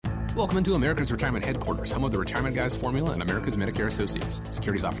Welcome into America's Retirement Headquarters, home of the Retirement Guys Formula and America's Medicare Associates.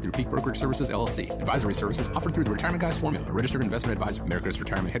 Securities offered through Peak Brokerage Services, LLC. Advisory services offered through the Retirement Guys Formula, a registered investment advisor. America's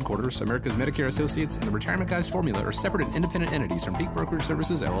Retirement Headquarters, America's Medicare Associates, and the Retirement Guys Formula are separate and independent entities from Peak Brokerage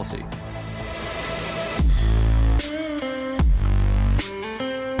Services, LLC.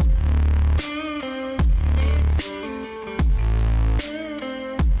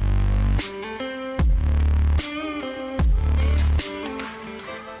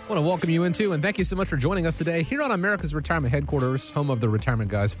 I want to welcome you into, and thank you so much for joining us today here on America's Retirement Headquarters, home of the Retirement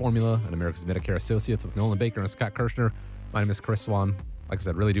Guys Formula and America's Medicare Associates with Nolan Baker and Scott Kirshner. My name is Chris Swan. Like I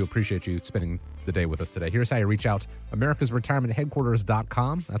said, really do appreciate you spending the day with us today. Here's how you reach out.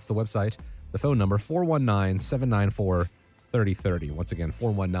 americasretirementheadquarters.com. That's the website. The phone number, 419-794-3030. Once again,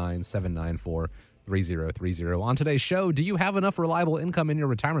 419-794-3030. On today's show, do you have enough reliable income in your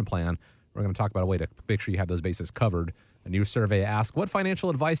retirement plan? We're going to talk about a way to make sure you have those bases covered. A new survey asks what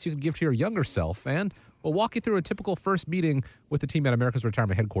financial advice you could give to your younger self, and we'll walk you through a typical first meeting with the team at America's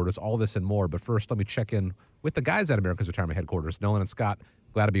Retirement Headquarters, all this and more. But first, let me check in with the guys at America's Retirement Headquarters. Nolan and Scott,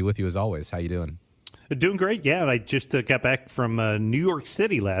 glad to be with you as always. How you doing? Doing great, yeah. I just got back from New York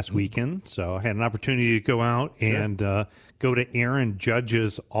City last weekend, so I had an opportunity to go out and go to Aaron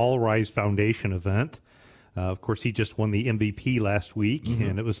Judge's All Rise Foundation event. Of course, he just won the MVP last week,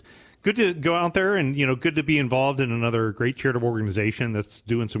 and it was good to go out there and, good to be involved in another great charitable organization that's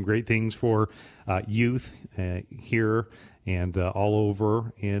doing some great things for youth here and all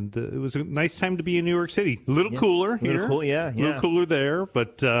over. And it was a nice time to be in New York City. A little cooler here. A little cooler there,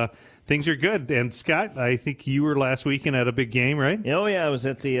 but things are good. And Scott, I think you were last weekend at a big game, right? Oh, yeah. I was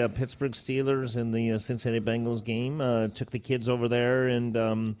at the Pittsburgh Steelers and the Cincinnati Bengals game. Took the kids over there, and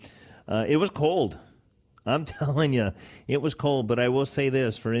it was cold. I'm telling you, it was cold, but I will say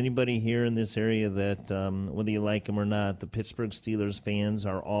this, for anybody here in this area that, whether you like them or not, the Pittsburgh Steelers fans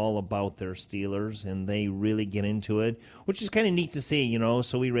are all about their Steelers, and they really get into it, which is kind of neat to see,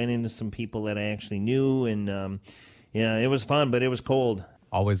 So we ran into some people that I actually knew, and, it was fun, but it was cold.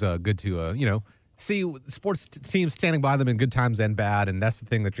 Always good to, see sports teams standing by them in good times and bad, and that's the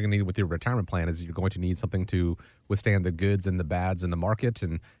thing that you're going to need with your retirement plan is you're going to need something to withstand the goods and the bads in the market,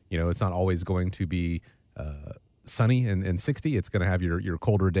 and, it's not always going to be sunny and 60. It's going to have your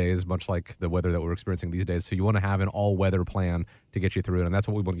colder days, much like the weather that we're experiencing these days. So you want to have an all-weather plan to get you through it, and that's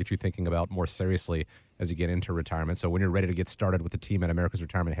what we want to get you thinking about more seriously as you get into retirement. So when you're ready to get started with the team at America's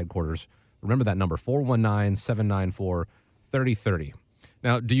Retirement Headquarters, remember that number, 419-794-3030.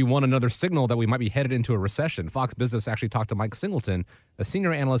 Now, do you want another signal that we might be headed into a recession? Fox Business actually talked to Mike Singleton, a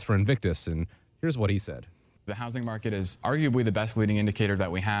senior analyst for Invictus, and here's what he said. The housing market is arguably the best leading indicator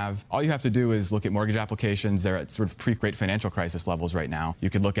that we have. All you have to do is look at mortgage applications. They're at sort of pre-great financial crisis levels right now.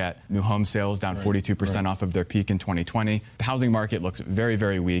 You could look at new home sales down 42% off of their peak in 2020. The housing market looks very,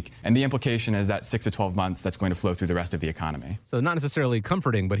 very weak. And the implication is that 6 to 12 months, that's going to flow through the rest of the economy. So not necessarily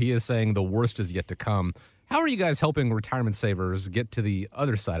comforting, but he is saying the worst is yet to come. How are you guys helping retirement savers get to the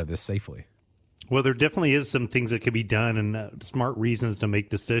other side of this safely? Well, there definitely is some things that could be done and smart reasons to make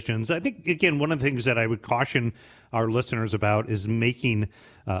decisions. I think, again, one of the things that I would caution our listeners about is making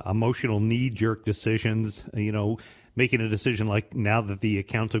emotional knee-jerk decisions, making a decision like now that the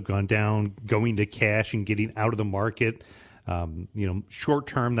accounts have gone down, going to cash and getting out of the market. Short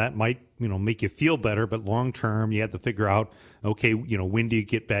term, that might, make you feel better, but long term, you have to figure out, okay, when do you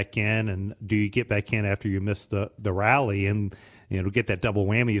get back in, and do you get back in after you miss the rally? And get that double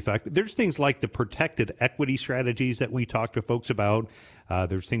whammy effect. There's things like the protected equity strategies that we talk to folks about.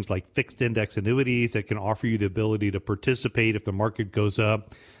 There's things like fixed index annuities that can offer you the ability to participate if the market goes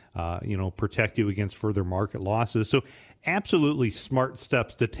up, protect you against further market losses. So absolutely smart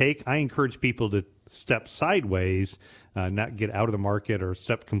steps to take. I encourage people to step sideways, not get out of the market or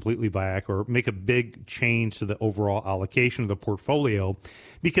step completely back or make a big change to the overall allocation of the portfolio.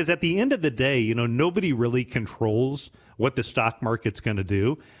 Because at the end of the day, nobody really controls what the stock market's going to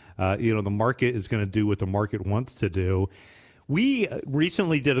do. The market is going to do what the market wants to do. We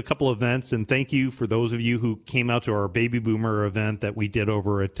recently did a couple events, and thank you for those of you who came out to our Baby Boomer event that we did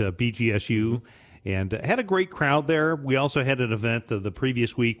over at BGSU, and had a great crowd there. We also had an event the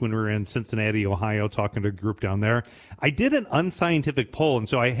previous week when we were in Cincinnati, Ohio, talking to a group down there. I did an unscientific poll, and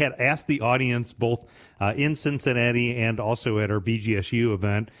so I had asked the audience both in Cincinnati and also at our BGSU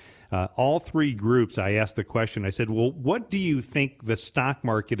event, all three groups, I asked the question, I said, well, what do you think the stock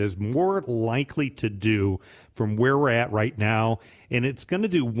market is more likely to do from where we're at right now? And it's going to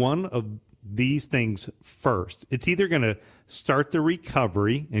do one of these things first. It's either going to start the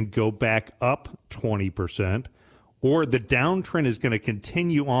recovery and go back up 20%, or the downtrend is going to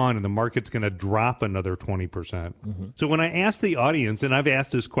continue on and the market's going to drop another 20%. So when I ask the audience, and I've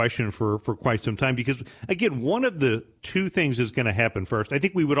asked this question for quite some time, because again, one of the two things is going to happen first. I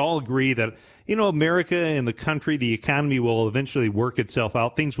think we would all agree that, America and the country, the economy will eventually work itself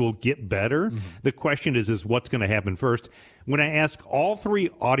out. Things will get better. The question is what's going to happen first? When I ask all three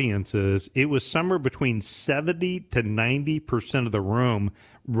audiences, it was somewhere between 70 to 90% of the room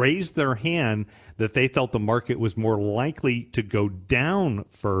raised their hand that they felt the market was more likely to go down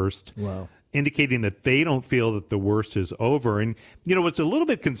first. Wow. Indicating that they don't feel that the worst is over. And, what's a little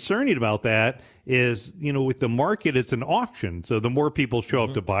bit concerning about that is, with the market, it's an auction. So the more people show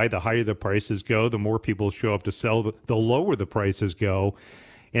up to buy, the higher the prices go. The more people show up to sell, the lower the prices go.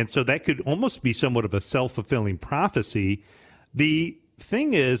 And so that could almost be somewhat of a self-fulfilling prophecy. The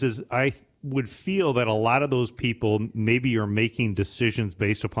thing is I would feel that a lot of those people maybe are making decisions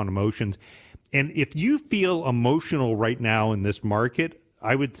based upon emotions. And if you feel emotional right now in this market,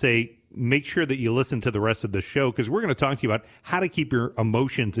 I would say make sure that you listen to the rest of the show, because we're going to talk to you about how to keep your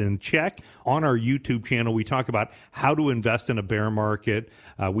emotions in check. On our YouTube channel, we talk about how to invest in a bear market.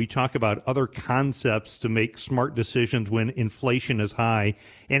 We talk about other concepts to make smart decisions when inflation is high,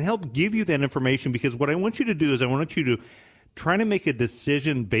 and help give you that information, because what I want you to do is I want you to try to make a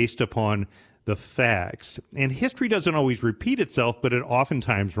decision based upon the facts. And history doesn't always repeat itself, but it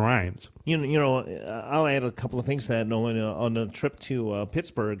oftentimes rhymes. I'll add a couple of things to that. On a trip to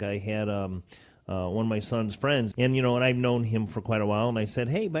Pittsburgh, I had one of my son's friends, and I've known him for quite a while, and I said,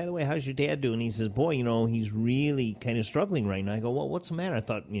 hey, by the way, how's your dad doing? He says, boy, he's really kind of struggling right now. I go, well, what's the matter? I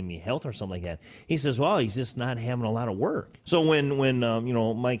thought maybe health or something like that. He says, well, he's just not having a lot of work. So when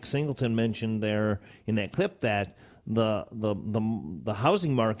Mike Singleton mentioned there in that clip that the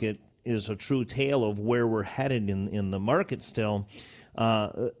housing market is a true tale of where we're headed in the market still,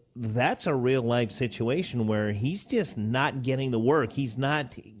 that's a real life situation where he's just not getting the work. He's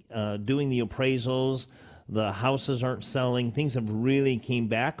not doing the appraisals. The houses aren't selling. Things have really came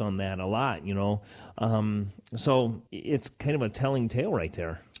back on that a lot, so it's kind of a telling tale right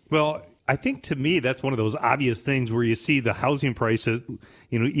there. Well, I think to me, that's one of those obvious things where you see the housing prices,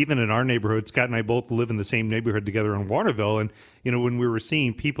 even in our neighborhood. Scott and I both live in the same neighborhood together in Waterville. And, when we were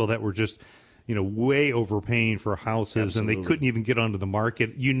seeing people that were just, way overpaying for houses, and they couldn't even get onto the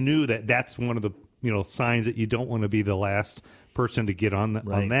market, you knew that that's one of the, signs that you don't want to be the last person to get on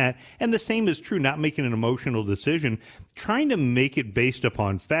that. And the same is true, not making an emotional decision, trying to make it based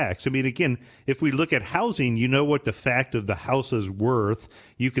upon facts. I mean, again, if we look at housing, you know what the fact of the house is worth.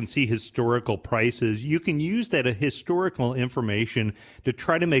 You can see historical prices. You can use that historical information to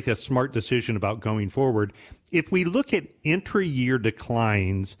try to make a smart decision about going forward. If we look at intra-year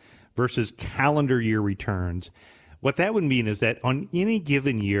declines versus calendar year returns, what that would mean is that on any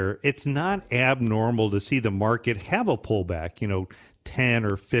given year, it's not abnormal to see the market have a pullback, 10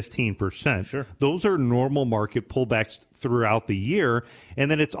 or 15%. Sure. Those are normal market pullbacks throughout the year.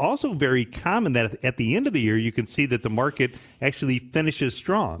 And then it's also very common that at the end of the year, you can see that the market actually finishes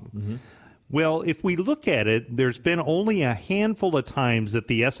strong. Mm-hmm. Well, if we look at it, there's been only a handful of times that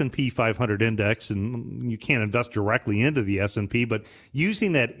the S&P 500 index, and you can't invest directly into the S&P, but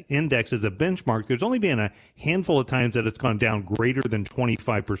using that index as a benchmark, there's only been a handful of times that it's gone down greater than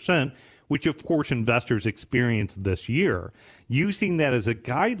 25%, which of course investors experienced this year. Using that as a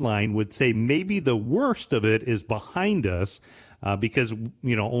guideline would say maybe the worst of it is behind us, because,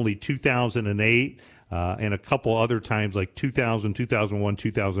 only 2008, and a couple other times like 2000, 2001,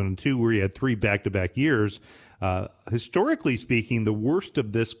 2002, where you had 3 back-to-back years. Historically speaking, the worst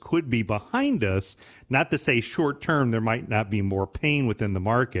of this could be behind us. Not to say short-term there might not be more pain within the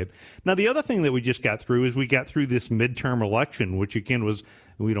market. Now, the other thing that we just got through is we got through this midterm election, which again was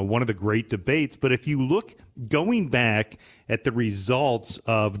one of the great debates. But if you look going back at the results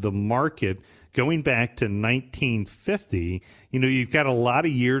of the market, going back to 1950, you've got a lot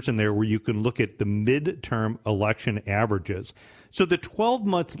of years in there where you can look at the midterm election averages. So the 12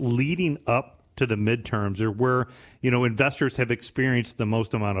 months leading up to the midterms are where, investors have experienced the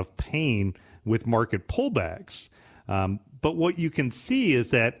most amount of pain with market pullbacks. But what you can see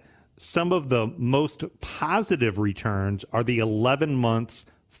is that some of the most positive returns are the 11 months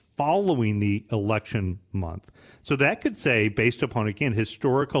following the election month. So that could say, based upon, again,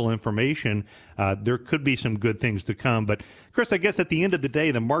 historical information, there could be some good things to come. But, Chris, I guess at the end of the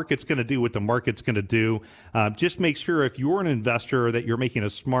day, the market's going to do what the market's going to do. Just make sure if you're an investor that you're making a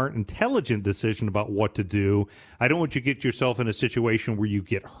smart, intelligent decision about what to do. I don't want you to get yourself in a situation where you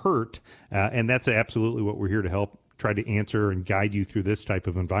get hurt, and that's absolutely what we're here to help try to answer and guide you through this type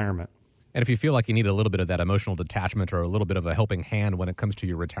of environment. And if you feel like you need a little bit of that emotional detachment or a little bit of a helping hand when it comes to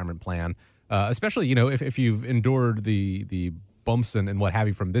your retirement plan, especially, if you've endured the bumps and what have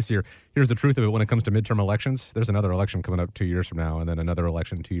you from this year, here's the truth of it when it comes to midterm elections. There's another election coming up 2 years from now, and then another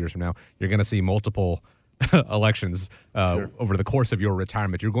election 2 years from now. You're going to see multiple elections over the course of your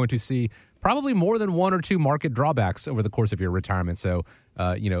retirement. You're going to see probably more than one or two market drawbacks over the course of your retirement. So,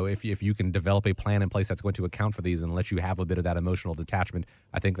 if you can develop a plan in place that's going to account for these and let you have a bit of that emotional detachment,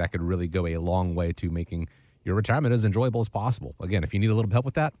 I think that could really go a long way to making your retirement as enjoyable as possible. Again, if you need a little help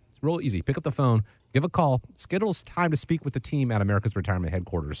with that, it's real easy. Pick up the phone, give a call, schedule time to speak with the team at America's Retirement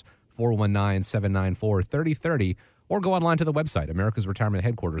Headquarters, 419-794-3030, or go online to the website,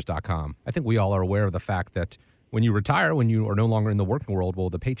 americasretirementheadquarters.com. I think we all are aware of the fact that when you retire, when you are no longer in the working world,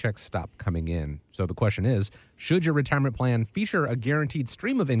 well, the paychecks stop coming in. So the question is, should your retirement plan feature a guaranteed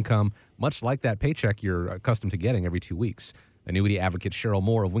stream of income, much like that paycheck you're accustomed to getting every 2 weeks? Annuity advocate Cheryl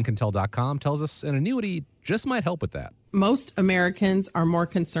Moore of Wincantel.com tells us an annuity just might help with that. Most Americans are more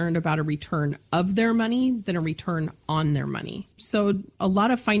concerned about a return of their money than a return on their money. So a lot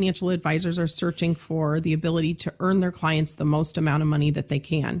of financial advisors are searching for the ability to earn their clients the most amount of money that they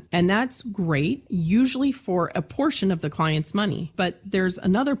can. And that's great, usually for a portion of the client's money. But there's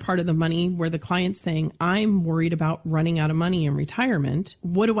another part of the money where the client's saying, I'm worried about running out of money in retirement.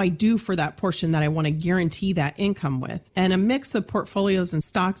 What do I do for that portion that I want to guarantee that income with? And a mix of portfolios and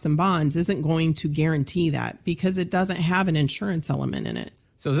stocks and bonds isn't going to guarantee that because it doesn't have an insurance element in it.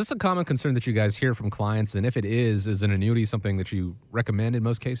 So is this a common concern that you guys hear from clients? And if it is an annuity something that you recommend in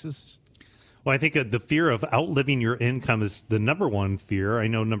most cases? Well, I think the fear of outliving your income is the number one fear. I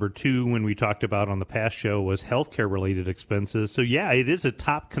know number two, when we talked about on the past show, was healthcare-related expenses. So, yeah, it is a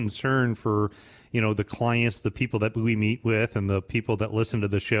top concern for, the clients, the people that we meet with, and the people that listen to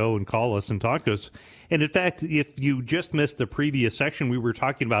the show and call us and talk to us. And, in fact, if you just missed the previous section, we were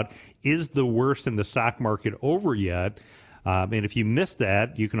talking about, is the worst in the stock market over yet? And if you missed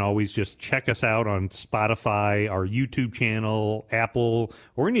that, you can always just check us out on Spotify, our YouTube channel, Apple,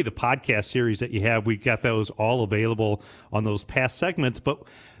 or any of the podcast series that you have. We've got those all available on those past segments. But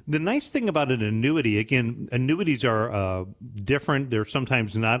the nice thing about an annuity, again, annuities are different. They're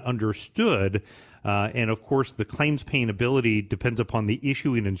sometimes not understood. And, of course, the claims paying ability depends upon the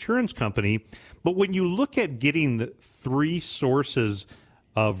issuing insurance company. But when you look at getting three sources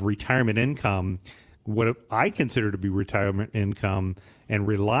of retirement income, what I consider to be retirement income and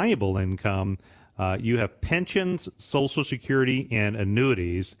reliable income, you have pensions, Social Security, and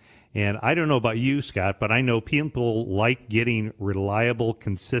annuities. And I don't know about you, Scott, but I know people like getting reliable,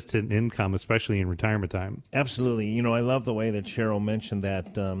 consistent income, especially in retirement time. Absolutely. I love the way that Cheryl mentioned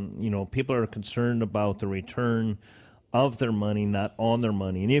that, people are concerned about the return of their money, not on their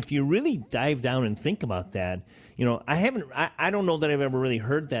money. And if you really dive down and think about that, I don't know that I've ever really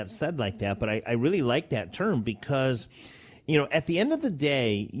heard that said like that, but I really like that term because, at the end of the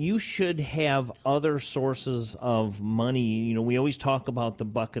day, you should have other sources of money. We always talk about the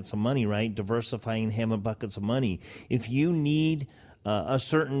buckets of money, right? Diversifying, having buckets of money. If you need a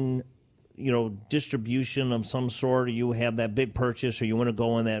certain distribution of some sort, or you have that big purchase, or you want to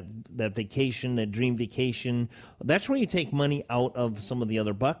go on that vacation, that dream vacation, that's where you take money out of some of the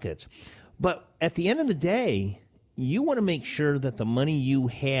other buckets. But at the end of the day, you want to make sure that the money you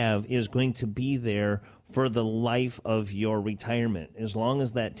have is going to be there for the life of your retirement, as long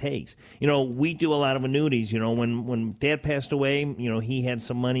as that takes. We do a lot of annuities. When Dad passed away, he had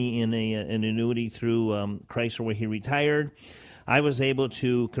some money in an annuity through Chrysler where he retired. I was able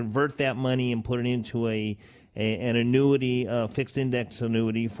to convert that money and put it into an annuity, fixed index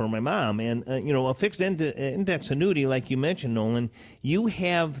annuity for my mom. And, a fixed index annuity, like you mentioned, Nolan, you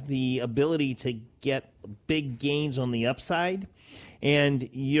have the ability to get big gains on the upside, and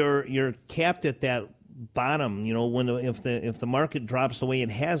you're capped at that bottom. If the market drops the way it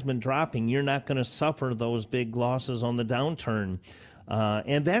has been dropping, you're not going to suffer those big losses on the downturn.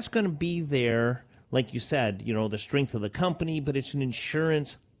 And that's going to be there. Like you said, the strength of the company, but it's an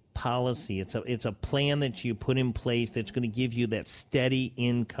insurance policy. It's a plan that you put in place that's going to give you that steady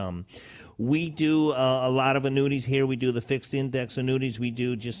income. We do a lot of annuities here. We do the fixed index annuities. We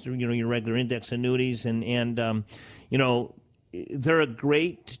do just your regular index annuities, and they're a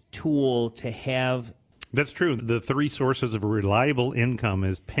great tool to have. That's true. The three sources of reliable income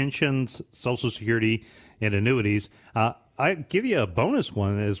is pensions, Social Security, and annuities. I give you a bonus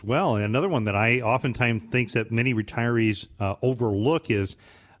one as well. Another one that I oftentimes think that many retirees overlook is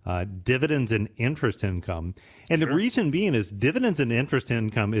dividends and interest income. And the reason being is dividends and interest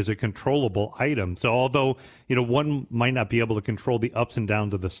income is a controllable item. So although, one might not be able to control the ups and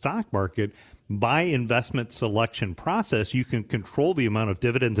downs of the stock market, by investment selection process, you can control the amount of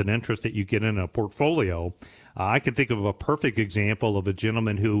dividends and interest that you get in a portfolio. I can think of a perfect example of a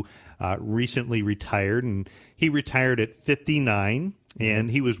gentleman who recently retired, and he retired at 59,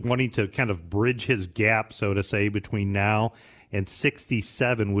 and he was wanting to kind of bridge his gap, so to say, between now and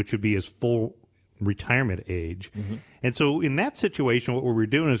 67, which would be his full retirement age. And so in that situation, what we were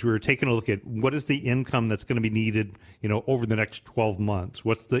doing is we were taking a look at what is the income that's going to be needed, over the next 12 months.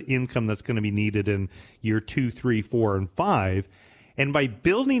 What's the income that's going to be needed in year 2, 3, 4, and 5? And by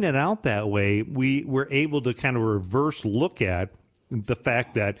building it out that way, we were able to kind of reverse look at the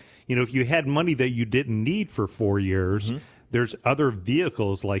fact that, if you had money that you didn't need for 4 years, there's other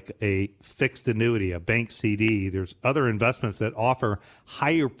vehicles like a fixed annuity, a bank CD. There's other investments that offer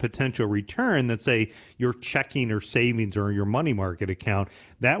higher potential return than, say, your checking or savings or your money market account.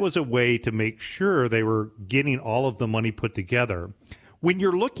 That was a way to make sure they were getting all of the money put together. When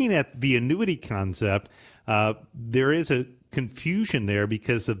you're looking at the annuity concept, there is a confusion there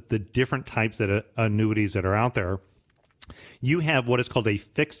because of the different types of annuities that are out there. You have what is called a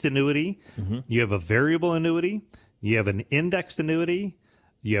fixed annuity. You have a variable annuity. You have an indexed annuity,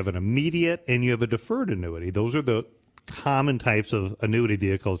 you have an immediate, and you have a deferred annuity. Those are the common types of annuity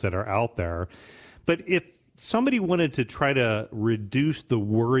vehicles that are out there. But if somebody wanted to try to reduce the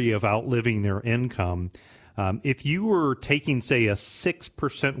worry of outliving their income, if you were taking, say, a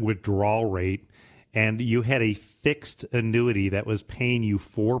 6% withdrawal rate and you had a fixed annuity that was paying you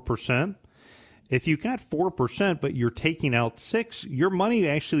 4%, if you got 4%, but you're taking out 6%, your money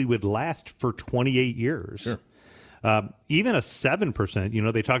actually would last for 28 years. Sure. Even a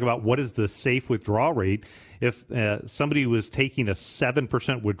 7%, they talk about what is the safe withdrawal rate. If somebody was taking a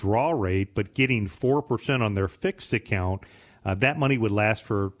 7% withdrawal rate but getting 4% on their fixed account, that money would last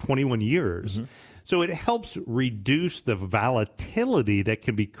for 21 years. So it helps reduce the volatility that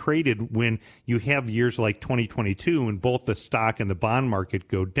can be created when you have years like 2022 when both the stock and the bond market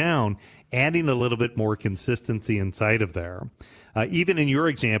go down, adding a little bit more consistency inside of there. Even in your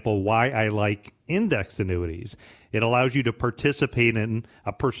example, why I like index annuities. It allows you to participate in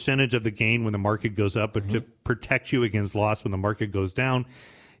a percentage of the gain when the market goes up, but to protect you against loss when the market goes down.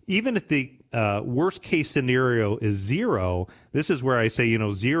 Even if the worst case scenario is zero, this is where I say,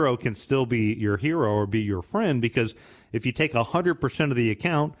 zero can still be your hero or be your friend, because if you take 100% of the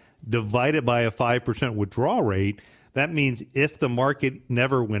account divided by a 5% withdrawal rate, that means if the market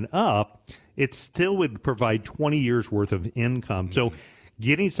never went up, it still would provide 20 years worth of income. So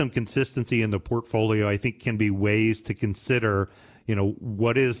getting some consistency in the portfolio, I think, can be ways to consider,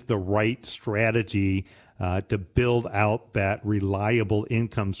 what is the right strategy to build out that reliable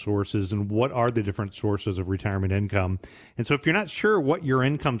income sources, and what are the different sources of retirement income. And so if you're not sure what your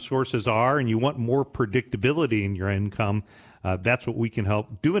income sources are and you want more predictability in your income, that's what we can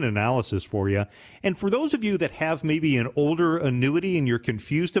help do an analysis for you. And for those of you that have maybe an older annuity and you're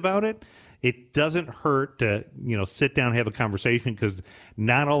confused about it, it doesn't hurt to, sit down and have a conversation, because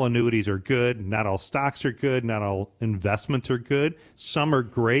not all annuities are good. Not all stocks are good. Not all investments are good. Some are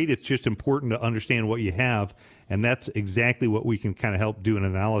great. It's just important to understand what you have. And that's exactly what we can kind of help do an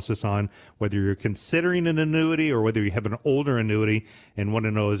analysis on, whether you're considering an annuity or whether you have an older annuity and want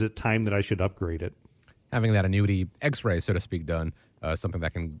to know, is it time that I should upgrade it? Having that annuity x-ray, so to speak, done, something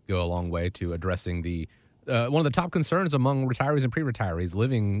that can go a long way to addressing the one of the top concerns among retirees and pre-retirees,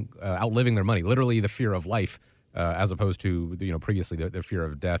 outliving their money, literally the fear of life, as opposed to previously the fear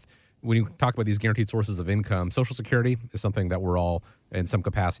of death. When you talk about these guaranteed sources of income, Social Security is something that we're all in some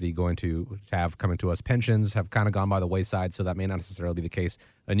capacity going to have coming to us. Pensions have kind of gone by the wayside, so that may not necessarily be the case.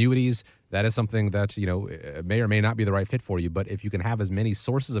 Annuities, that is something that may or may not be the right fit for you. But if you can have as many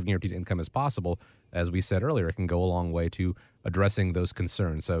sources of guaranteed income as possible, as we said earlier, it can go a long way to addressing those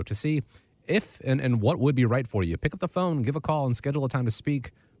concerns. So to see if and what would be right for you, pick up the phone, give a call, and schedule a time to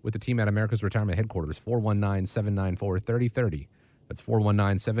speak with the team at America's Retirement Headquarters, 419-794-3030. That's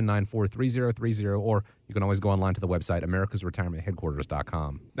 419-794-3030, or you can always go online to the website,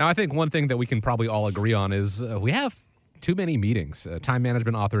 americasretirementheadquarters.com. Now, I think one thing that we can probably all agree on is we have too many meetings. Time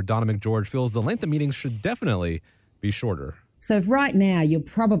management author Donna McGeorge feels the length of meetings should definitely be shorter. So right now, you're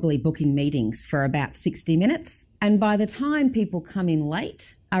probably booking meetings for about 60 minutes. And by the time people come in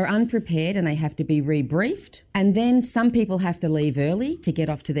late, are unprepared and they have to be rebriefed, and then some people have to leave early to get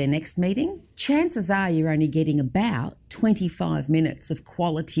off to their next meeting, chances are you're only getting about 25 minutes of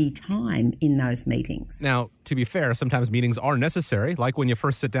quality time in those meetings. Now, to be fair, sometimes meetings are necessary, like when you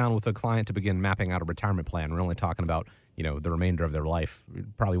first sit down with a client to begin mapping out a retirement plan. We're only talking about the remainder of their life.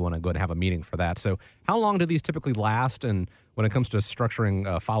 You'd probably want to go and have a meeting for that. So how long do these typically last? And when it comes to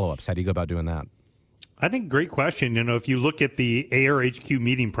structuring follow-ups, how do you go about doing that? I think great question. If you look at the ARHQ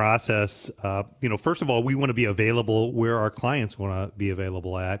meeting process, first of all, we want to be available where our clients want to be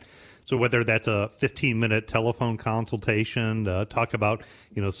available at. So whether that's a 15-minute telephone consultation, talk about,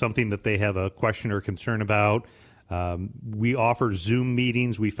 something that they have a question or concern about. We offer Zoom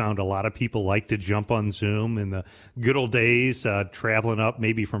meetings. We found a lot of people like to jump on Zoom. In the good old days, traveling up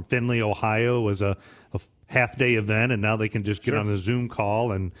maybe from Findlay, Ohio was a half-day event, and now they can just get on a Zoom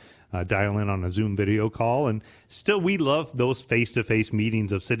call and dial in on a Zoom video call. And still, we love those face-to-face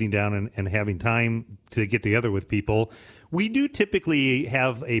meetings of sitting down and having time to get together with people. We do typically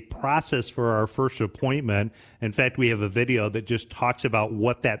have a process for our first appointment. In fact, we have a video that just talks about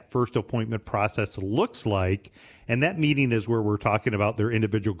what that first appointment process looks like. And that meeting is where we're talking about their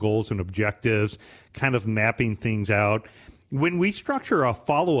individual goals and objectives, kind of mapping things out. When we structure a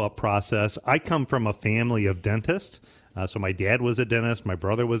follow-up process, I come from a family of dentists. So my dad was a dentist. My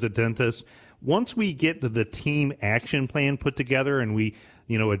brother was a dentist. Once we get to the team action plan put together and we,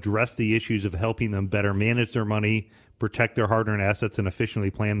 address the issues of helping them better manage their money, protect their hard-earned assets, and efficiently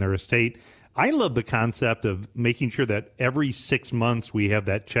plan their estate, I love the concept of making sure that every 6 months we have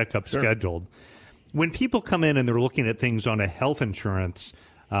that checkup scheduled. When people come in and they're looking at things on a health insurance,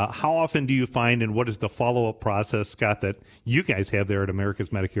 how often do you find, and what is the follow-up process, Scott, that you guys have there at America's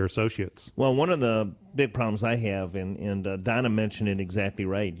Medicare Associates? Well, one of the big problems I have, and Donna mentioned it exactly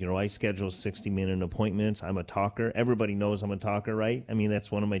right. I schedule 60-minute appointments. I'm a talker. Everybody knows I'm a talker, right? I mean,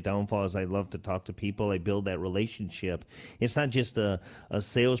 that's one of my downfalls. I love to talk to people. I build that relationship. It's not just a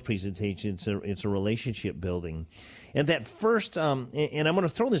sales presentation. It's a relationship building. And that first, and I'm going to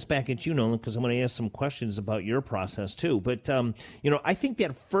throw this back at you, Nolan, because I'm going to ask some questions about your process too. But, I think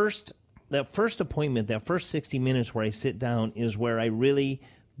that first appointment, that first 60 minutes where I sit down is where I really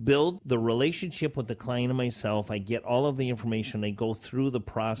build the relationship with the client and myself. I get all of the information. I go through the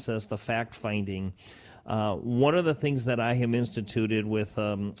process, the fact-finding. One of the things that I have instituted with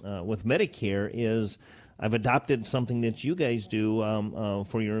Medicare is I've adopted something that you guys do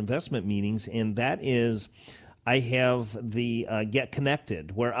for your investment meetings, and that is I have the Get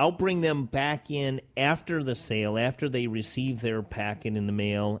Connected, where I'll bring them back in after the sale, after they receive their packet in the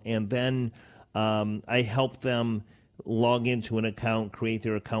mail, and then I help them log into an account, create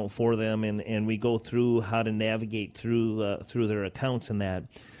their account for them, and we go through how to navigate through their accounts and that.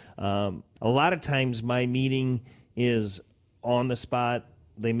 A lot of times my meeting is on the spot.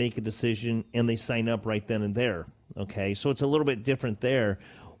 They make a decision, and they sign up right then and there. Okay, so it's a little bit different there.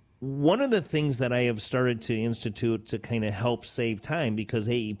 One of the things that I have started to institute to kind of help save time, because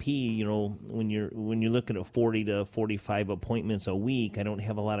AEP, when you're looking at 40 to 45 appointments a week, I don't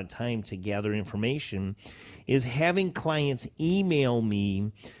have a lot of time to gather information, is having clients email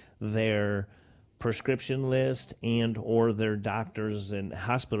me their prescription list and or their doctors and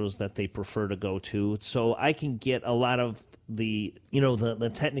hospitals that they prefer to go to, so I can get a lot of the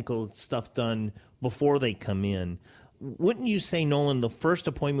technical stuff done before they come in. Wouldn't you say, Nolan, the first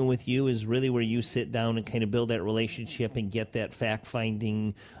appointment with you is really where you sit down and kind of build that relationship and get that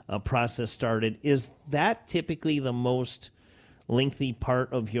fact-finding process started? Is that typically the most lengthy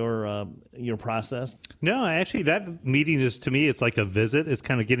part of your process? No, actually, that meeting is, to me, it's like a visit. It's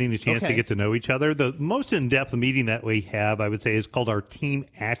kind of getting a chance to get to know each other. The most in-depth meeting that we have, I would say, is called our Team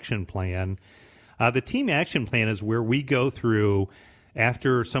Action Plan. The Team Action Plan is where we go through,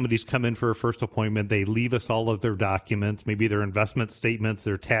 after somebody's come in for a first appointment, they leave us all of their documents, maybe their investment statements,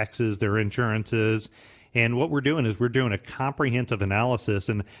 their taxes, their insurances. And what we're doing is we're doing a comprehensive analysis.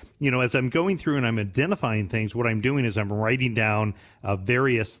 And, as I'm going through and I'm identifying things, what I'm doing is I'm writing down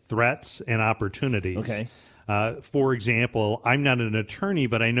various threats and opportunities. Okay. For example, I'm not an attorney,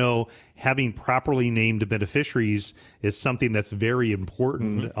 but I know having properly named beneficiaries is something that's very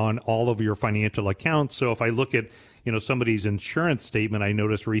important on all of your financial accounts. So if I look at somebody's insurance statement, I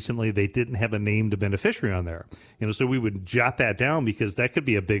noticed recently they didn't have a named beneficiary on there. So we would jot that down because that could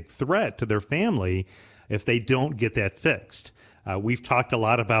be a big threat to their family if they don't get that fixed. We've talked a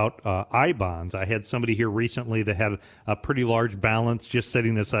lot about I-bonds. I had somebody here recently that had a pretty large balance just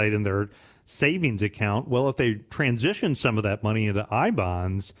setting aside in their savings account. Well, if they transitioned some of that money into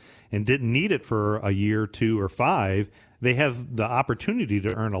I-bonds and didn't need it for a year, 2, or 5, they have the opportunity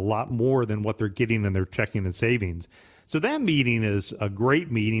to earn a lot more than what they're getting in their checking and savings. So that meeting is a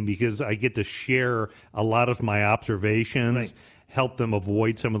great meeting because I get to share a lot of my observations, help them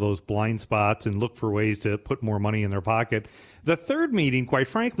avoid some of those blind spots and look for ways to put more money in their pocket. The third meeting, quite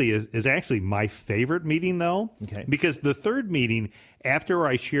frankly, is actually my favorite meeting, though, because the third meeting, after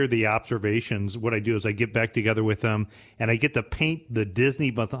I share the observations, what I do is I get back together with them and I get to paint the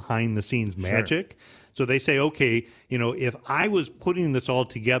Disney behind-the-scenes magic. So they say, okay, if I was putting this all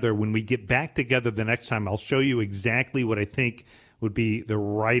together, when we get back together the next time, I'll show you exactly what I think would be the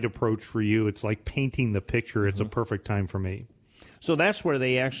right approach for you. It's like painting the picture. It's a perfect time for me. So that's where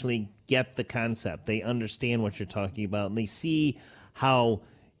they actually get the concept. They understand what you're talking about, and they see how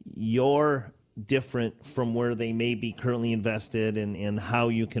you're different from where they may be currently invested and how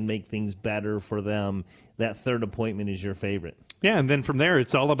you can make things better for them. That third appointment is your favorite. Yeah, and then from there,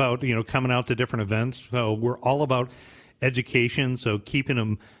 it's all about, coming out to different events. So we're all about education, so keeping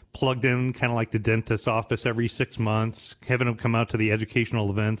them plugged in, kind of like the dentist office every 6 months, having them come out to the educational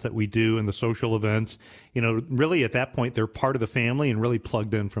events that we do and the social events. Really at that point, they're part of the family and really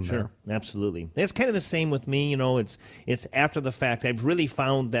plugged in from there. Absolutely. It's kind of the same with me. It's after the fact. I've really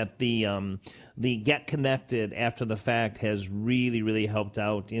found that the Get Connected after the fact has really, really helped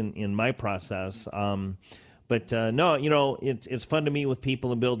out in my process. But no, it's fun to meet with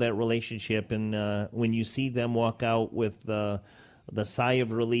people and build that relationship. And when you see them walk out with the sigh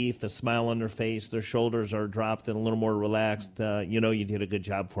of relief, the smile on their face, their shoulders are dropped and a little more relaxed, you did a good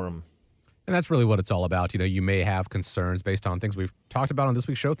job for them. And that's really what it's all about. You may have concerns based on things we've talked about on this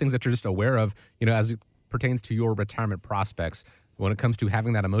week's show, things that you're just aware of, as it pertains to your retirement prospects. When it comes to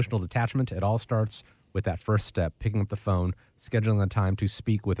having that emotional detachment, it all starts with that first step, picking up the phone, scheduling a time to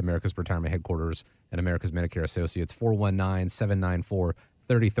speak with America's Retirement Headquarters and America's Medicare Associates.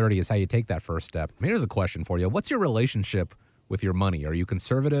 419-794-3030 is how you take that first step. Here's a question for you. What's your relationship with your money? Are you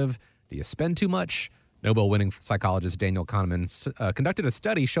conservative? Do you spend too much? Nobel-winning psychologist Daniel Kahneman conducted a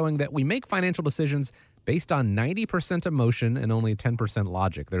study showing that we make financial decisions based on 90% emotion and only 10%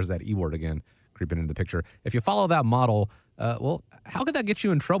 logic. There's that E word again, creeping into the picture. If you follow that model, how could that get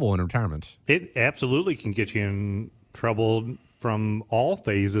you in trouble in retirement? It absolutely can get you in trouble from all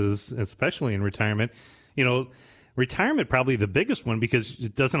phases, especially in retirement. Retirement probably the biggest one because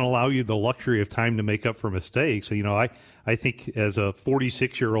it doesn't allow you the luxury of time to make up for mistakes. So, I think as a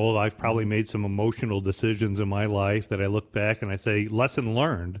 46-year-old, I've probably made some emotional decisions in my life that I look back and I say, lesson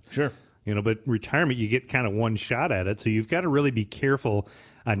learned. Sure. But retirement, you get kind of one shot at it. So you've got to really be careful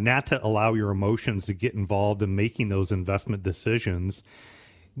not to allow your emotions to get involved in making those investment decisions.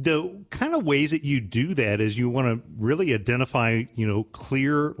 The kind of ways that you do that is you want to really identify,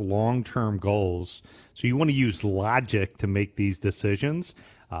 clear long-term goals. So you want to use logic to make these decisions.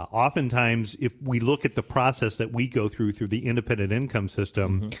 Oftentimes, if we look at the process that we go through the independent income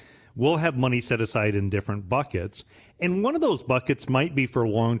system, we'll have money set aside in different buckets. And one of those buckets might be for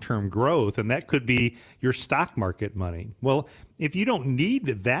long-term growth, and that could be your stock market money. Well, if you don't need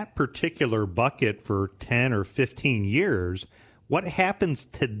that particular bucket for 10 or 15 years, what happens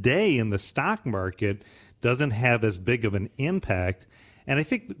today in the stock market doesn't have as big of an impact. And I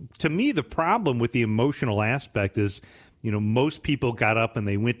think, to me, the problem with the emotional aspect is, most people got up and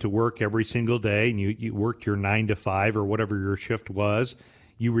they went to work every single day, and you worked your 9 to 5 or whatever your shift was.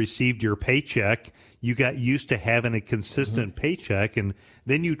 You received your paycheck. You got used to having a consistent paycheck, and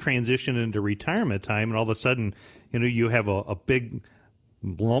then you transition into retirement time, and all of a sudden, you have a big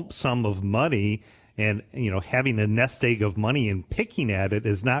lump sum of money. And, having a nest egg of money and picking at it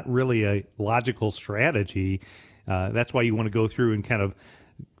is not really a logical strategy. That's why you want to go through and kind of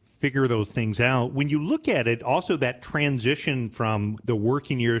figure those things out. When you look at it, also that transition from the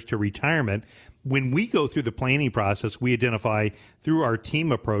working years to retirement, when we go through the planning process, we identify through our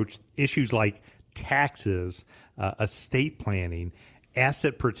team approach issues like taxes, estate planning,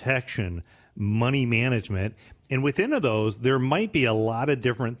 asset protection, money management. And within those, there might be a lot of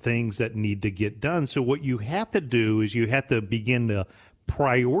different things that need to get done. So what you have to do is you have to begin to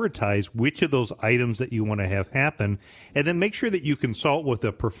prioritize which of those items that you want to have happen, and then make sure that you consult with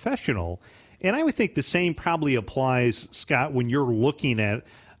a professional. And I would think the same probably applies, Scott, when you're looking at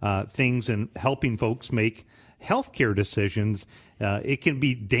things and helping folks make healthcare decisions. It can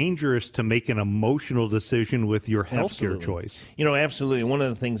be dangerous to make an emotional decision with your healthcare choice. Absolutely. One of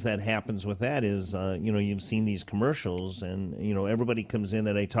the things that happens with that is, you've seen these commercials, and, everybody comes in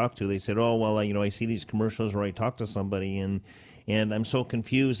that I talk to. They said, oh, well, I see these commercials where I talk to somebody, and I'm so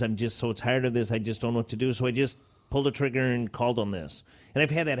confused. I'm just so tired of this. I just don't know what to do. So I just pulled the trigger and called on this. And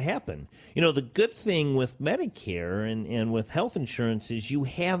I've had that happen. The good thing with Medicare and with health insurance is you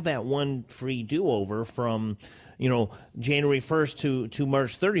have that one free do-over from, January 1st to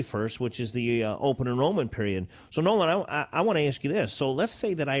March 31st, which is the open enrollment period. So, Nolan, I want to ask you this. So let's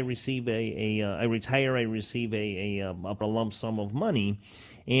say that I receive I retire, I receive a lump sum of money,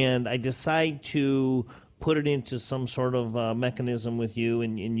 and I decide to put it into some sort of mechanism with you,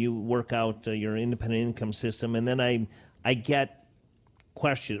 and you work out your independent income system, and then I get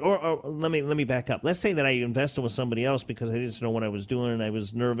questions. Or let me back up. Let's say that I invested with somebody else because I didn't know what I was doing, and I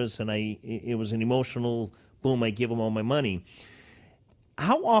was nervous, and it was an emotional boom. I give them all my money.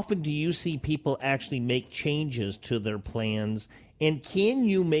 How often do you see people actually make changes to their plans, and can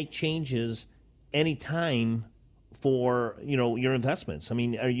you make changes anytime for your investments? I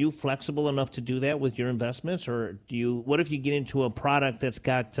mean, are you flexible enough to do that with your investments, or what if you get into a product that's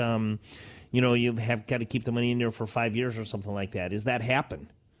got you have got to keep the money in there for 5 years or something like that? Does that happen?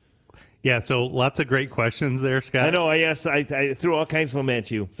 Yeah, so lots of great questions there, Scott. I know. I threw all kinds of them at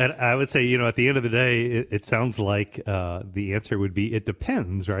you. And I would say, at the end of the day, it sounds like the answer would be it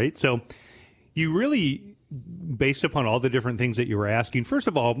depends, right? So you really, based upon all the different things that you were asking, first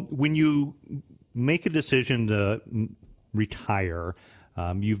of all, when you make a decision to retire,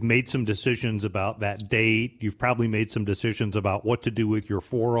 you've made some decisions about that date. You've probably made some decisions about what to do with your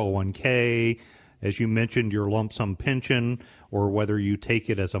 401k, as you mentioned, your lump sum pension, or whether you take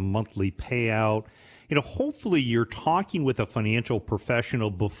it as a monthly payout. Hopefully you're talking with a financial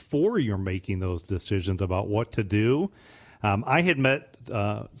professional before you're making those decisions about what to do. I had met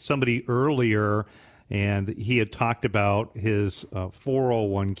somebody earlier, and he had talked about his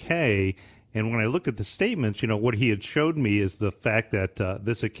 401k. And when I looked at the statements, what he had showed me is the fact that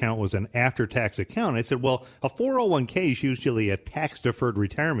this account was an after-tax account. I said, well, a 401k is usually a tax-deferred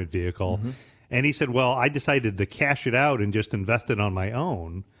retirement vehicle. Mm-hmm. And he said, well, I decided to cash it out and just invest it on my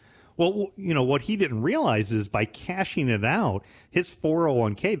own. Well, what he didn't realize is by cashing it out, his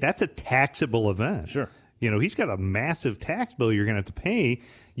 401k, that's a taxable event. Sure. He's got a massive tax bill you're going to have to pay.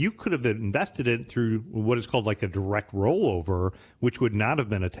 You could have invested it through what is called like a direct rollover, which would not have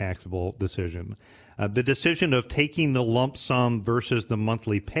been a taxable decision. The decision of taking the lump sum versus the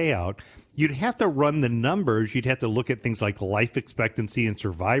monthly payout, you'd have to run the numbers. You'd have to look at things like life expectancy and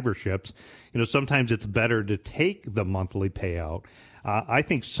survivorships. Sometimes it's better to take the monthly payout. I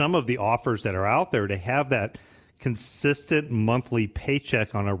think some of the offers that are out there to have that consistent monthly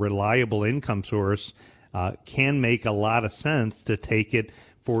paycheck on a reliable income source can make a lot of sense to take it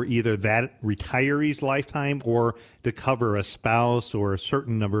for either that retiree's lifetime or to cover a spouse or a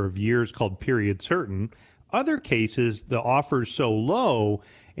certain number of years called period certain. Other cases, the offer is so low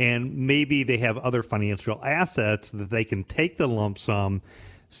and maybe they have other financial assets that they can take the lump sum,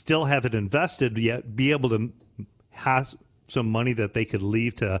 still have it invested, yet be able to have some money that they could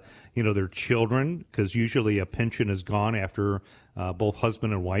leave to, their children, because usually a pension is gone after both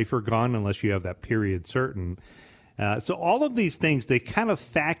husband and wife are gone, unless you have that period certain. So all of these things, they kind of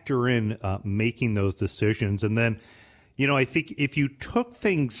factor in making those decisions. And then, I think if you took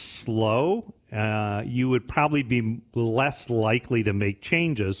things slow, you would probably be less likely to make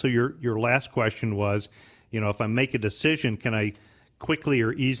changes. So your last question was, if I make a decision, can I quickly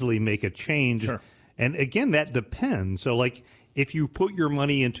or easily make a change? Sure. And again, that depends. So like if you put your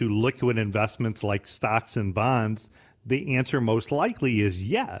money into liquid investments like stocks and bonds, the answer most likely is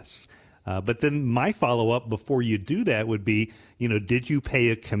yes. But then my follow-up before you do that would be, did you pay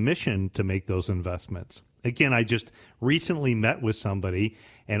a commission to make those investments? Again, I just recently met with somebody,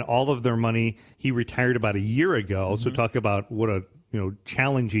 and all of their money, he retired about a year ago. Mm-hmm. So talk about what a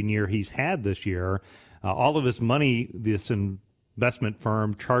challenging year he's had this year. All of his money, this investment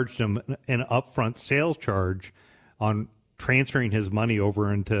firm charged him an upfront sales charge on transferring his money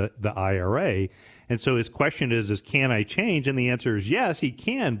over into the IRA. And so his question is can I change? And the answer is yes, he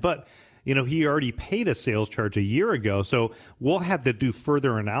can. But he already paid a sales charge a year ago, so we'll have to do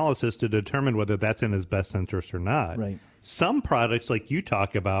further analysis to determine whether that's in his best interest or not. Right. Some products, like you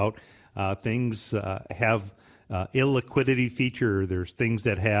talk about, things have illiquidity feature. There's things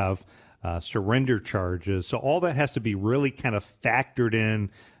that have surrender charges. So all that has to be really kind of factored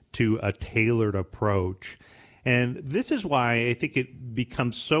in to a tailored approach. And this is why I think it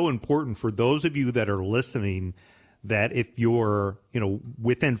becomes so important for those of you that are listening that if you're,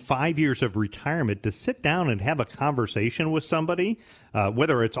 within 5 years of retirement, to sit down and have a conversation with somebody,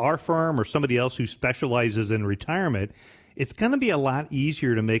 whether it's our firm or somebody else who specializes in retirement, it's going to be a lot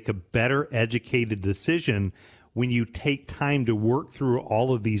easier to make a better educated decision when you take time to work through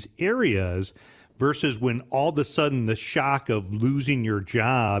all of these areas versus when all of a sudden the shock of losing your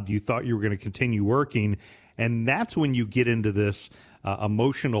job, you thought you were going to continue working, And that's when you get into this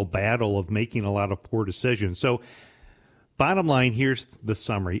emotional battle of making a lot of poor decisions. So bottom line, here's the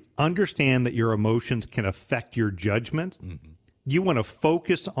summary. Understand that your emotions can affect your judgment. You want to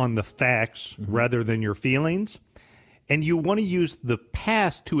focus on the facts rather than your feelings. And you want to use the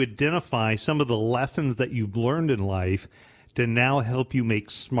past to identify some of the lessons that you've learned in life to now help you make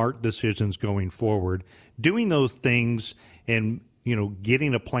smart decisions going forward. Doing those things and,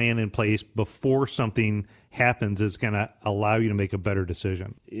 getting a plan in place before something happens is going to allow you to make a better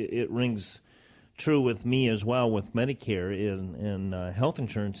decision. It rings true with me as well with Medicare and health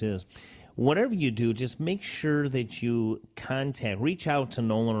insurance is whatever you do, just make sure that you reach out to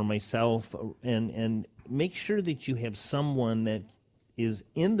Nolan or myself and make sure that you have someone that is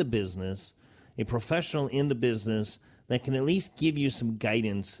in the business, a professional in the business that can at least give you some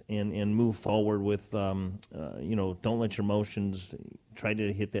guidance and move forward with, don't let your emotions try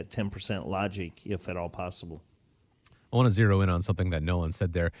to hit that 10% logic if at all possible. I want to zero in on something that Nolan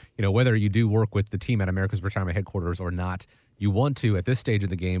said there. Whether you do work with the team at America's Retirement Headquarters or not, you want to, at this stage of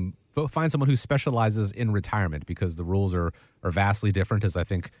the game, find someone who specializes in retirement because the rules are vastly different, as I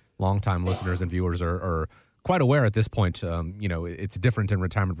think longtime listeners and viewers are quite aware at this point. It's different in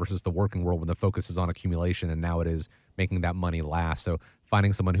retirement versus the working world when the focus is on accumulation, and now it is making that money last. So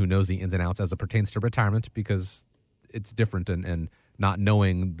finding someone who knows the ins and outs as it pertains to retirement, because it's different, and not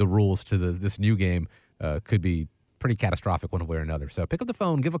knowing the rules to this new game could be pretty catastrophic one way or another. So pick up the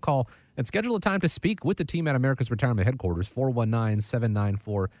phone, give a call, and schedule a time to speak with the team at America's Retirement Headquarters.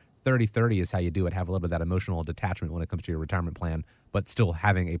 419-794-3030 is how you do it. Have a little bit of that emotional detachment when it comes to your retirement plan, but still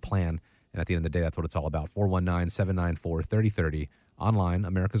having a plan. And at the end of the day, that's what it's all about. 419-794-3030. Online,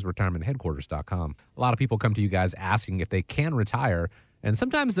 americasretirementheadquarters.com. A lot of people come to you guys asking if they can retire, and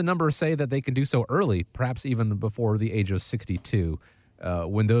sometimes the numbers say that they can do so early, perhaps even before the age of 62.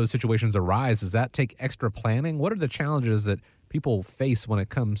 When those situations arise, does that take extra planning? What are the challenges that people face when it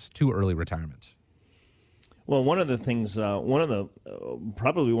comes to early retirement? Well, one of the things, probably one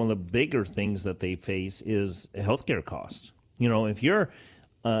of the bigger things that they face is healthcare costs. If you're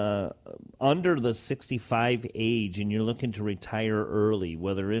under the 65 age and you're looking to retire early,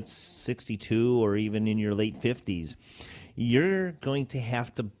 whether it's 62 or even in your late 50s, you're going to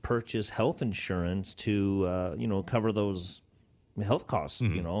have to purchase health insurance to, cover those health costs,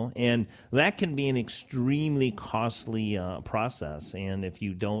 and that can be an extremely costly process. And if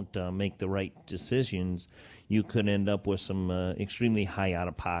you don't make the right decisions, you could end up with some extremely high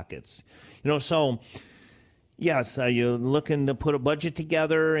out-of-pockets. So yes, are you looking to put a budget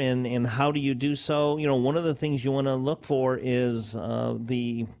together, and how do you do so? One of the things you want to look for is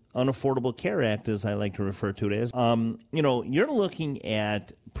the Unaffordable Care Act, as I like to refer to it as. You're looking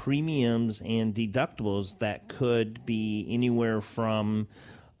at premiums and deductibles that could be anywhere from,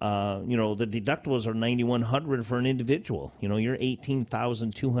 the deductibles are $9,100 for an individual. You're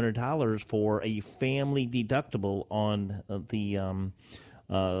 $18,200 for a family deductible on the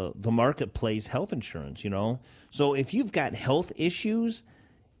marketplace health insurance. So if you've got health issues,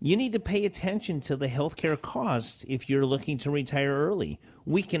 you need to pay attention to the healthcare costs if you're looking to retire early.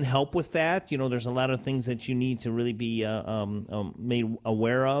 We can help with that. There's a lot of things that you need to really be made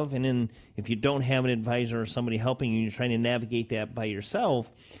aware of. And then if you don't have an advisor or somebody helping you, you're trying to navigate that by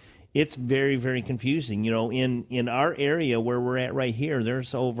yourself, it's very, very confusing. In our area where we're at right here,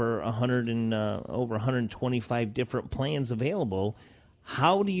 there's over 125 different plans available.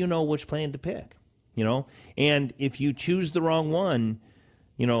 How do you know which plan to pick? And if you choose the wrong one,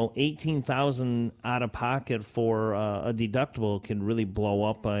 $18,000 out of pocket for a deductible can really blow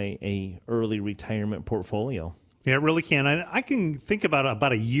up a early retirement portfolio. Yeah, it really can. I can think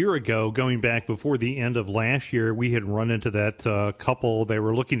about a year ago, going back before the end of last year, we had run into that couple. They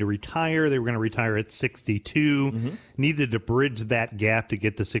were looking to retire. They were going to retire at 62, needed to bridge that gap to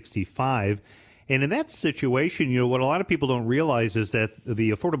get to 65. And in that situation, what a lot of people don't realize is that the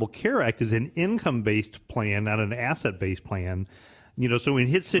Affordable Care Act is an income-based plan, not an asset-based plan. So in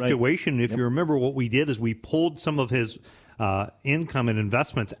his situation, if you remember, what we did is we pulled some of his income and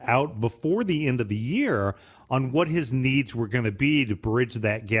investments out before the end of the year on what his needs were going to be to bridge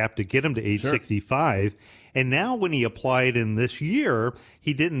that gap to get him to age 65. And now when he applied in this year,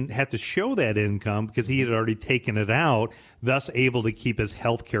 he didn't have to show that income because he had already taken it out, thus able to keep his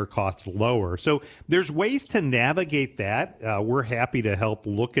health care costs lower. So there's ways to navigate that. We're happy to help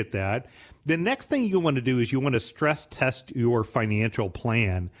look at that. The next thing you want to do is you want to stress test your financial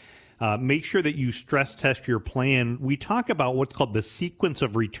plan. Make sure that you stress test your plan. We talk about what's called the sequence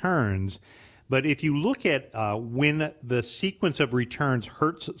of returns. But if you look at when the sequence of returns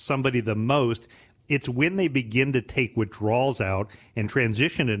hurts somebody the most, It's when they begin to take withdrawals out and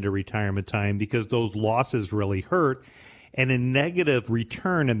transition into retirement time because those losses really hurt. And a negative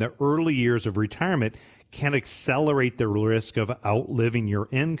return in the early years of retirement can accelerate the risk of outliving your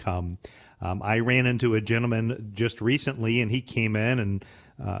income. I ran into a gentleman just recently, and he came in and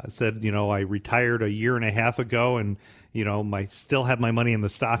said, I retired a year and a half ago, and still have my money in the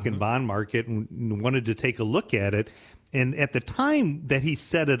stock and bond market, and wanted to take a look at it. And at the time that he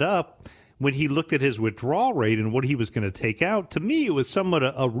set it up, when he looked at his withdrawal rate and what he was going to take out, to me, it was somewhat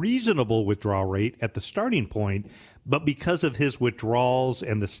a reasonable withdrawal rate at the starting point. But because of his withdrawals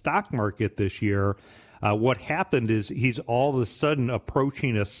and the stock market this year, what happened is he's all of a sudden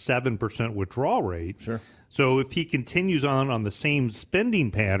approaching a 7% withdrawal rate. Sure. So if he continues on the same spending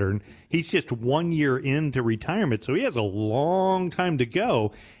pattern, he's just 1 year into retirement. So he has a long time to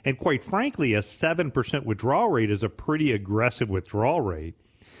go. And quite frankly, a 7% withdrawal rate is a pretty aggressive withdrawal rate.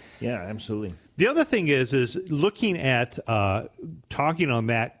 Yeah, absolutely. The other thing is looking at talking on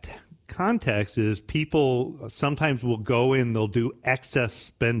that context is people sometimes will go in, they'll do excess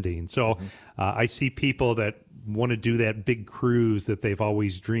spending. So I see people that want to do that big cruise that they've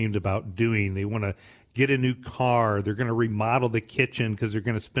always dreamed about doing. They want to get a new car. They're going to remodel the kitchen because they're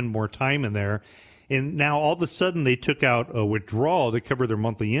going to spend more time in there. And now all of a sudden they took out a withdrawal to cover their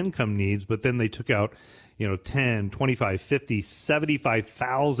monthly income needs, but then they took out $10, $25, $50,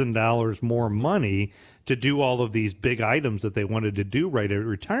 $75,000 more money to do all of these big items that they wanted to do right at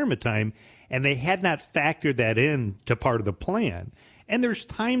retirement time, and they had not factored that in to part of the plan. And there's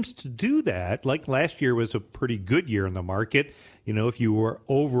times to do that. Like last year was a pretty good year in the market. If you were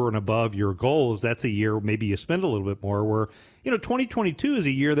over and above your goals, that's a year maybe you spend a little bit more, where 2022 is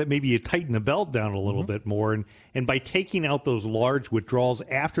a year that maybe you tighten the belt down a little bit more. And by taking out those large withdrawals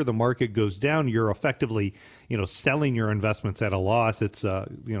after the market goes down, you're effectively, selling your investments at a loss. It's,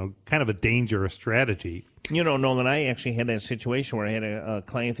 kind of a dangerous strategy. Nolan, I actually had that situation where I had a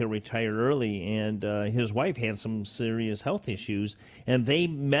client that retired early, and his wife had some serious health issues, and they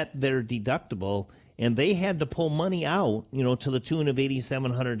met their deductible, and they had to pull money out, to the tune of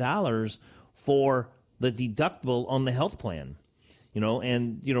 $8,700 for the deductible on the health plan.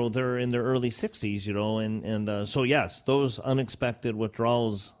 And they're in their early 60s, and so yes, those unexpected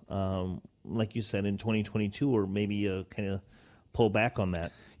withdrawals, like you said, in 2022, or maybe kind of pull back on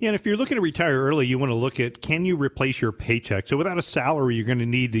that. Yeah, and if you're looking to retire early, you want to look at, can you replace your paycheck? So without a salary, you're going to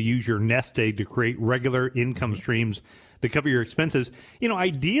need to use your nest egg to create regular income streams to cover your expenses.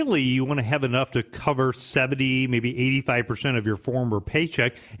 Ideally, you want to have enough to cover 70, maybe 85% of your former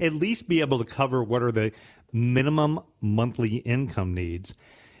paycheck, at least be able to cover what are the minimum monthly income needs.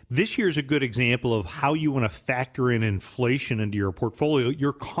 This year is a good example of how you want to factor in inflation into your portfolio.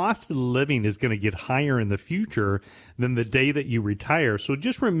 Your cost of living is going to get higher in the future than the day that you retire. So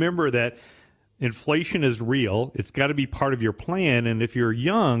just remember that inflation is real. It's got to be part of your plan. And if you're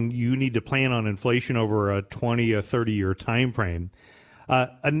young, you need to plan on inflation over a 20 or 30-year time frame.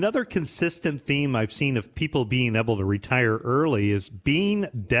 Another consistent theme I've seen of people being able to retire early is being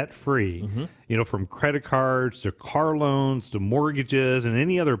debt-free, from credit cards to car loans to mortgages and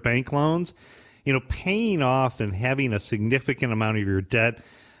any other bank loans. Paying off and having a significant amount of your debt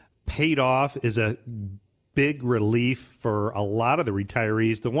paid off is a big relief for a lot of the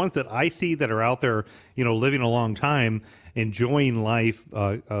retirees. The ones that I see that are out there, living a long time, enjoying life,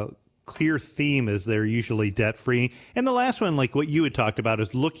 clear theme is they're usually debt-free. And the last one, like what you had talked about,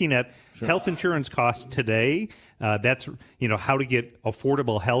 is looking at health insurance costs today. That's, how to get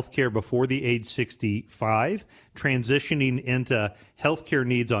affordable health care before the age 65, transitioning into health care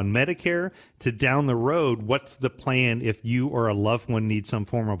needs on Medicare, to down the road, what's the plan if you or a loved one needs some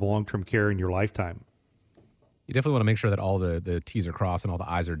form of long-term care in your lifetime? You definitely want to make sure that all the T's are crossed and all the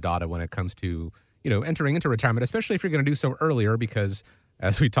I's are dotted when it comes to, entering into retirement, especially if you're going to do so earlier, because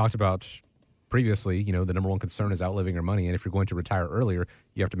as we talked about previously, the number one concern is outliving your money. And if you're going to retire earlier,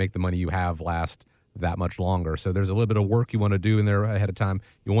 you have to make the money you have last that much longer. So there's a little bit of work you want to do in there ahead of time.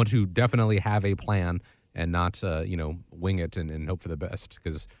 You want to definitely have a plan and not, wing it and hope for the best,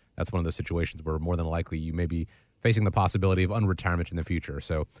 because that's one of those situations where more than likely you may be facing the possibility of unretirement in the future.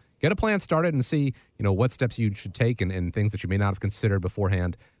 So get a plan started and see, what steps you should take and things that you may not have considered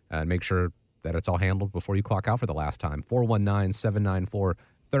beforehand, and make sure that it's all handled before you clock out for the last time.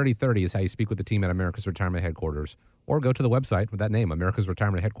 419-794-3030 is how you speak with the team at America's Retirement Headquarters, or go to the website with that name,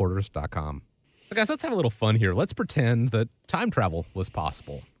 americasretirementheadquarters.com. So guys, let's have a little fun here. Let's pretend that time travel was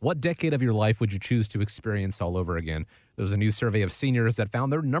possible. What decade of your life would you choose to experience all over again? There was a new survey of seniors that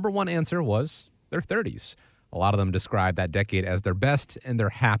found their number one answer was their 30s. A lot of them describe that decade as their best and their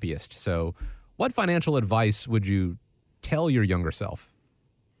happiest. So what financial advice would you tell your younger self?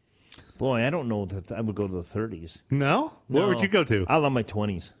 Boy, I don't know that I would go to the 30s. No? What would you go to? I love my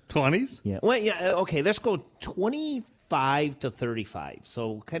 20s. 20s? Yeah. Well, yeah. Okay, let's go 25 to 35.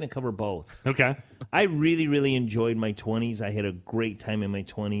 So kind of cover both. Okay. I really, really enjoyed my 20s. I had a great time in my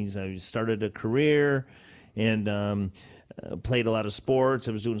 20s. I started a career and played a lot of sports.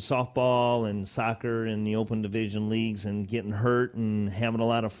 I was doing softball and soccer in the open division leagues and getting hurt and having a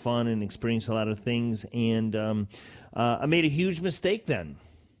lot of fun and experiencing a lot of things. And I made a huge mistake then.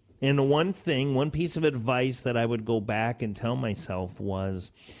 And the one piece of advice that I would go back and tell myself was,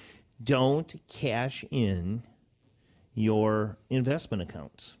 don't cash in your investment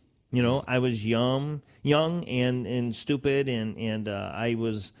accounts. You know, I was young and stupid, and I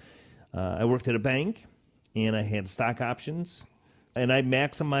worked at a bank, and I had stock options, and I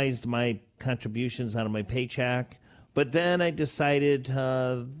maximized my contributions out of my paycheck. But then I decided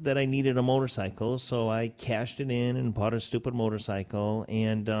that I needed a motorcycle, so I cashed it in and bought a stupid motorcycle.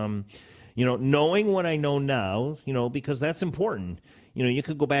 And, knowing what I know now, because that's important. You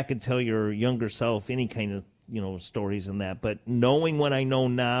could go back and tell your younger self any kind of, stories and that. But knowing what I know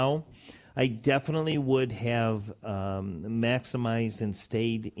now, I definitely would have maximized and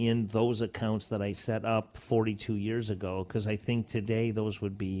stayed in those accounts that I set up 42 years ago, because I think today those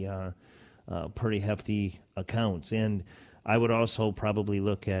would be pretty hefty accounts. And I would also probably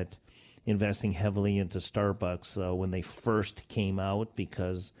look at investing heavily into Starbucks when they first came out,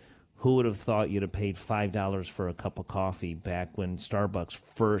 because who would have thought you'd have paid $5 for a cup of coffee back when Starbucks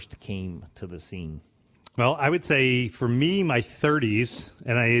first came to the scene? Well, I would say for me, my 30s,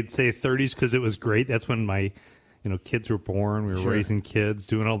 and I'd say 30s because it was great. That's when my kids were born. We were raising kids,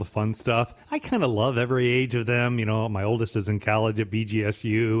 doing all the fun stuff. I kind of love every age of them. My oldest is in college at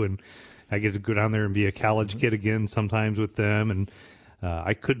BGSU, and I get to go down there and be a college kid again sometimes with them. And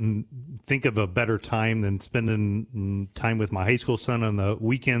I couldn't think of a better time than spending time with my high school son on the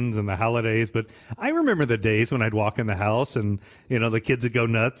weekends and the holidays. But I remember the days when I'd walk in the house and, the kids would go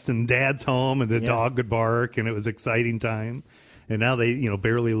nuts and dad's home and the dog would bark, and it was exciting time. And now they,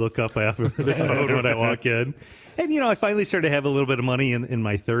 barely look up after their phone when I walk in. And, I finally started to have a little bit of money in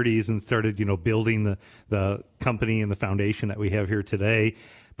my 30s and started, building the company and the foundation that we have here today.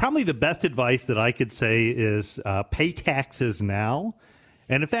 Probably the best advice that I could say is pay taxes now.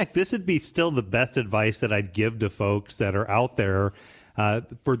 And in fact, this would be still the best advice that I'd give to folks that are out there.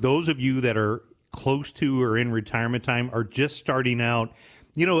 For those of you that are close to or in retirement time or just starting out,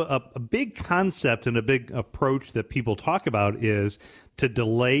 a big concept and a big approach that people talk about is to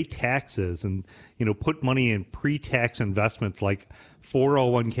delay taxes and, put money in pre-tax investments like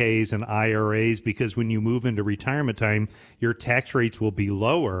 401ks and IRAs, because when you move into retirement time, your tax rates will be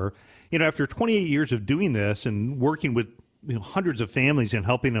lower. After 28 years of doing this and working with hundreds of families and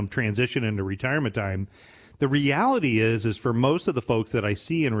helping them transition into retirement time, the reality is for most of the folks that I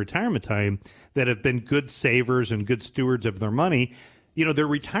see in retirement time that have been good savers and good stewards of their money, their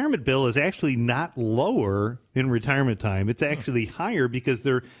retirement bill is actually not lower in retirement time. It's actually higher because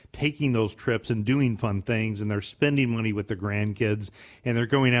they're taking those trips and doing fun things, and they're spending money with their grandkids, and they're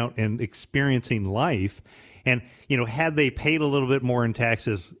going out and experiencing life. And, had they paid a little bit more in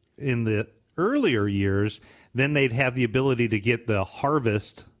taxes in the earlier years, then they'd have the ability to get the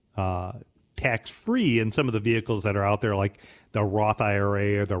harvest tax-free in some of the vehicles that are out there, like the Roth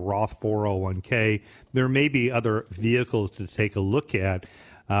IRA or the Roth 401k. There may be other vehicles to take a look at.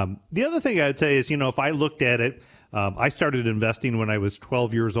 The other thing I would say is, if I looked at it, I started investing when I was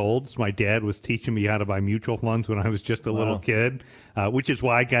 12 years old. So my dad was teaching me how to buy mutual funds when I was just a little kid, which is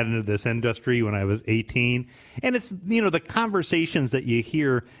why I got into this industry when I was 18. And it's, the conversations that you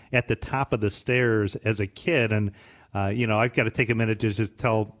hear at the top of the stairs as a kid. And, I've got to take a minute to just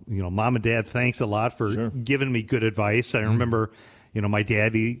tell, mom and dad, thanks a lot for giving me good advice. I remember, my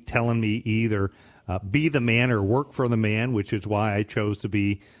daddy telling me either be the man or work for the man, which is why I chose to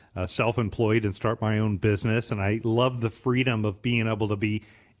be self-employed and start my own business. And I love the freedom of being able to be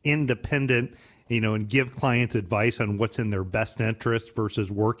independent, and give clients advice on what's in their best interest versus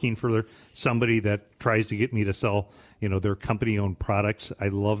working for somebody that tries to get me to sell, their company-owned products. I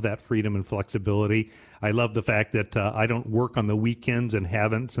love that freedom and flexibility. I love the fact that I don't work on the weekends and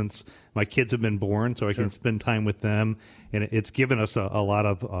haven't since my kids have been born, so I can spend time with them. And it's given us a lot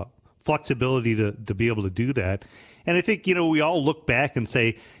of flexibility to be able to do that. And I think, we all look back and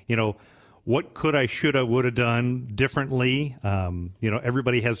say, what could I, should I, would have done differently?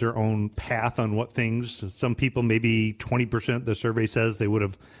 Everybody has their own path on what things. Some people, maybe 20%, the survey says they would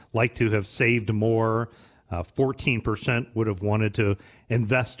have liked to have saved more. 14% would have wanted to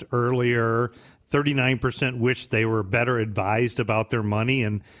invest earlier. 39% wish they were better advised about their money.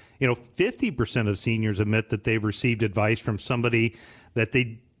 And, 50% of seniors admit that they've received advice from somebody that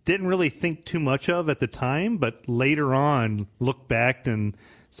they didn't really think too much of at the time, but later on looked back and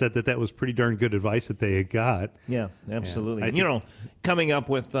said that was pretty darn good advice that they had got. Yeah, absolutely. And coming up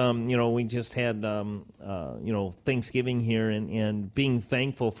with, we just had, Thanksgiving here, and being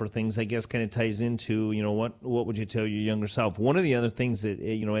thankful for things, I guess, kind of ties into, what would you tell your younger self? One of the other things that,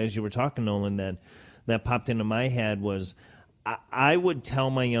 as you were talking, Nolan, that popped into my head was I would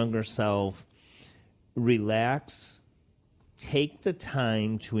tell my younger self, relax, take the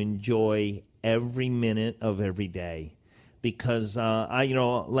time to enjoy every minute of every day. Because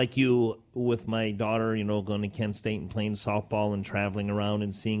like you with my daughter, going to Kent State and playing softball and traveling around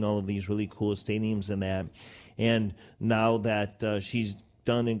and seeing all of these really cool stadiums and that. And now that she's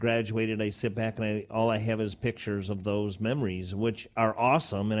done and graduated, I sit back and all I have is pictures of those memories, which are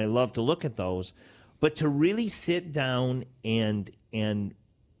awesome, and I love to look at those. But to really sit down and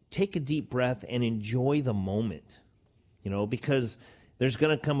take a deep breath and enjoy the moment, because there's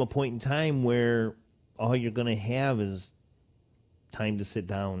going to come a point in time where all you're going to have is time to sit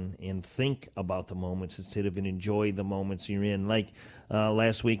down and think about the moments instead of enjoy the moments you're in. Like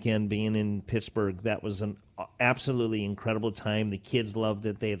last weekend being in Pittsburgh, that was an absolutely incredible time. The kids loved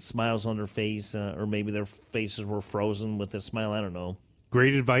it. They had smiles on their face, or maybe their faces were frozen with a smile. I don't know.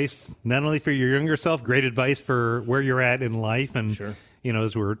 Great advice, not only for your younger self, great advice for where you're at in life. And, sure.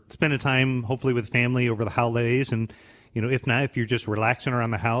 As we're spending time, hopefully with family over the holidays. And, if not, if you're just relaxing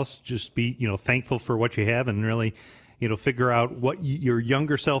around the house, just be, thankful for what you have and really, figure out what your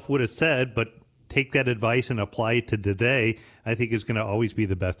younger self would have said, but take that advice and apply it to today, I think is going to always be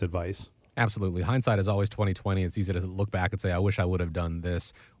the best advice. Absolutely. Hindsight is always 20/20. It's easy to look back and say, I wish I would have done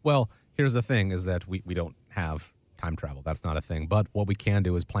this. Well, here's the thing is that we don't have time travel. That's not a thing. But what we can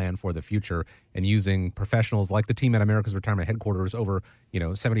do is plan for the future, and using professionals like the team at America's Retirement Headquarters over,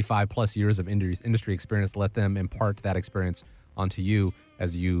 75 plus years of industry experience, let them impart that experience onto you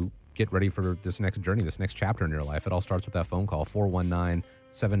as you get ready for this next journey, this next chapter in your life. It all starts with that phone call,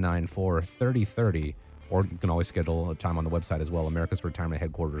 419-794-3030, or you can always schedule a time on the website as well,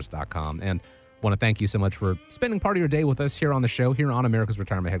 americasretirementheadquarters.com. And want to thank you so much for spending part of your day with us here on the show, here on America's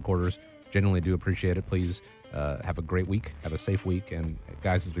Retirement Headquarters. Genuinely do appreciate it. Please have a great week, have a safe week. And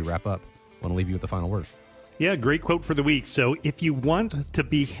guys, as we wrap up, I want to leave you with the final word. Yeah, great quote for the week. So if you want to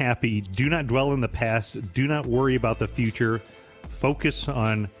be happy, do not dwell in the past. Do not worry about the future. Focus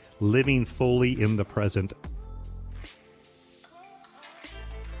on living fully in the present.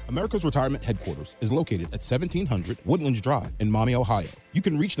 America's Retirement Headquarters is located at 1700 Woodlands Drive in Maumee, Ohio. You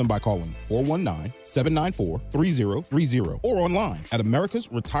can reach them by calling 419-794-3030 or online at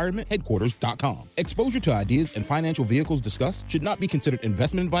americasretirementheadquarters.com. Exposure to ideas and financial vehicles discussed should not be considered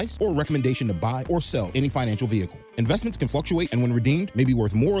investment advice or recommendation to buy or sell any financial vehicle. Investments can fluctuate and when redeemed may be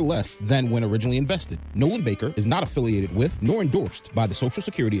worth more or less than when originally invested. Nolan Baker is not affiliated with nor endorsed by the Social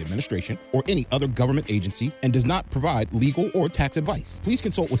Security Administration or any other government agency and does not provide legal or tax advice. Please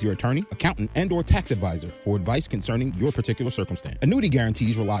consult with your attorney, accountant, and or tax advisor for advice concerning your particular circumstance. Annuity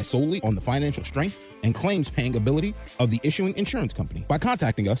guarantees rely solely on the financial strength and claims paying ability of the issuing insurance company. By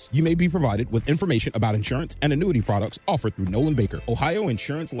contacting us, you may be provided with information about insurance and annuity products offered through Nolan Baker, Ohio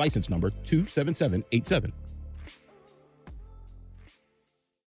Insurance License Number 27787.